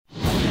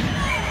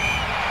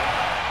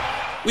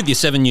With your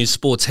 7 News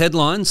Sports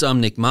headlines, I'm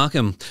Nick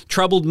Markham.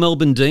 Troubled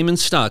Melbourne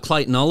Demons star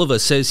Clayton Oliver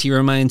says he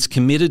remains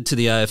committed to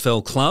the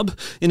AFL club.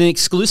 In an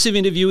exclusive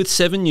interview with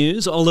 7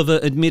 News, Oliver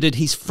admitted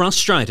he's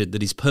frustrated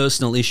that his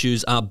personal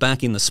issues are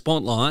back in the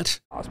spotlight.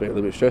 It's been a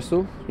little bit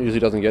stressful. Usually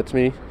doesn't get to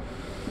me.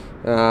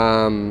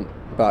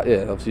 But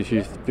yeah, obviously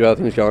a few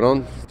other things going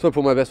on. So I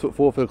put my best foot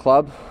forward for the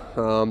club,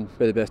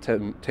 be the best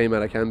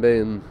teammate I can be,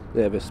 and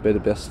yeah, just be the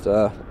best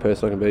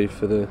person I can be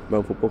for the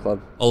Melbourne Football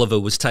Club. Oliver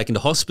was taken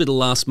to hospital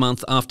last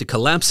month after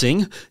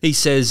collapsing. He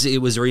says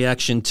it was a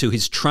reaction to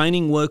his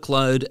training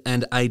workload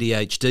and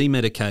ADHD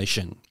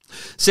medication.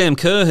 Sam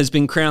Kerr has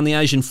been crowned the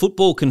Asian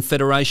Football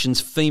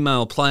Confederation's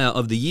Female Player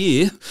of the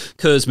Year.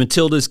 Kerr's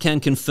Matildas can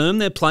confirm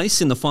their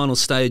place in the final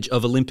stage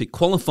of Olympic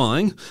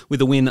qualifying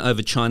with a win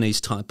over Chinese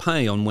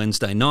Taipei on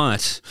Wednesday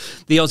night.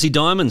 The Aussie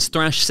Diamonds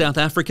thrashed South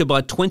Africa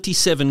by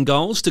 27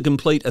 goals to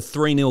complete a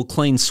 3-0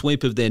 clean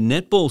sweep of their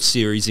netball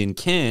series in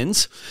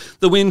Cairns.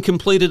 The win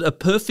completed a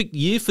perfect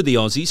year for the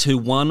Aussies, who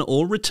won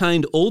or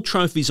retained all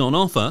trophies on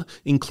offer,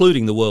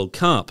 including the World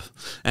Cup.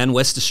 And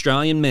West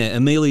Australian mare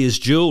Amelia's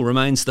Jewel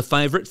remains the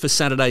favourite for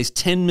Saturday's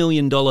 $10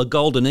 million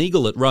Golden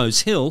Eagle at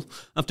Rose Hill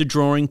after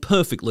drawing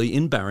perfectly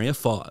in Barrier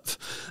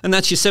 5. And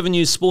that's your 7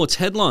 News Sports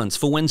headlines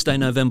for Wednesday,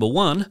 November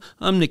 1.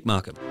 I'm Nick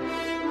Markham.